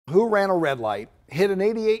Who ran a red light, hit an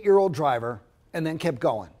 88-year-old driver, and then kept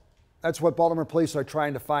going? That's what Baltimore Police are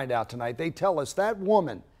trying to find out tonight. They tell us that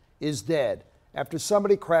woman is dead after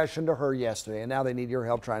somebody crashed into her yesterday, and now they need your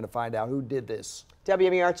help trying to find out who did this.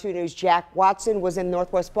 WMER2 News' Jack Watson was in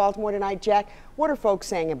Northwest Baltimore tonight. Jack, what are folks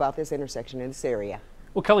saying about this intersection in this area?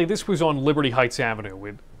 Well, Kelly, this was on Liberty Heights Avenue.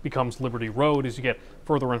 It becomes Liberty Road as you get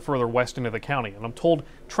further and further west into the county. And I'm told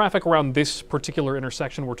traffic around this particular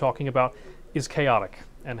intersection we're talking about is chaotic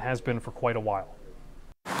and has been for quite a while.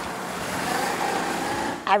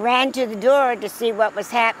 I ran to the door to see what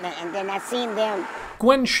was happening, and then I seen them.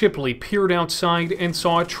 Gwen Shipley peered outside and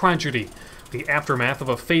saw a tragedy, the aftermath of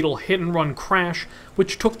a fatal hit-and-run crash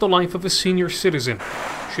which took the life of a senior citizen.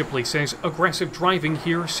 Shipley says aggressive driving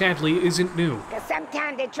here sadly isn't new.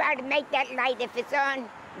 Sometimes they try to make that light, if it's on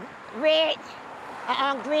red or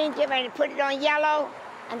on green, get ready to put it on yellow,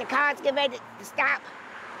 and the cars get ready to stop.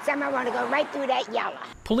 Someone want to go right through that yellow.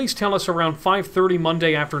 Police tell us around 5:30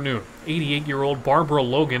 Monday afternoon, 88-year-old Barbara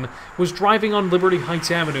Logan was driving on Liberty Heights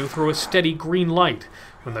Avenue through a steady green light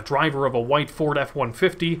when the driver of a white Ford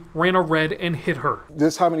F-150 ran a red and hit her.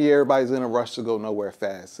 This time of year, everybody's in a rush to go nowhere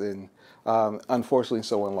fast, and unfortunately,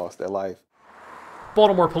 someone lost their life.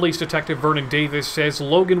 Baltimore Police Detective Vernon Davis says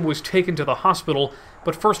Logan was taken to the hospital,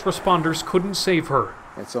 but first responders couldn't save her.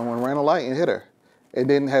 And someone ran a light and hit her, and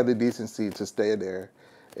didn't have the decency to stay there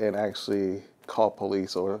and actually call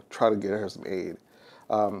police or try to get her some aid.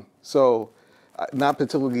 Not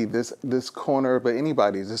particularly this corner, but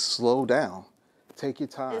anybody, just slow down. Take your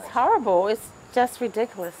time. It's horrible. It's just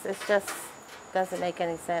ridiculous. It just doesn't make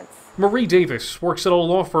any sense. Marie Davis works at a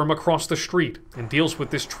law firm across the street and deals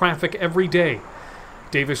with this traffic every day.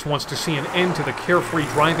 Davis wants to see an end to the carefree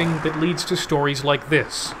driving that leads to stories like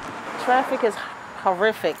this. Traffic is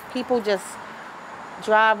horrific. People just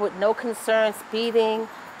drive with no concern, speeding,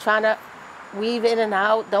 trying to weave in and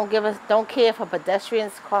out, don't care for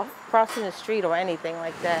pedestrians crossing the street or anything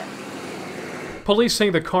like that. Police say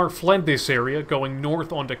the car fled this area, going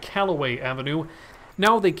north onto Callaway Avenue.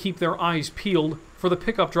 Now they keep their eyes peeled for the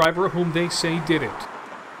pickup driver whom they say did it.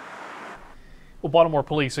 Well, Baltimore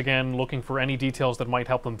Police, again, looking for any details that might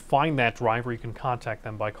help them find that driver. You can contact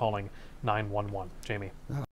them by calling 911. Jamie.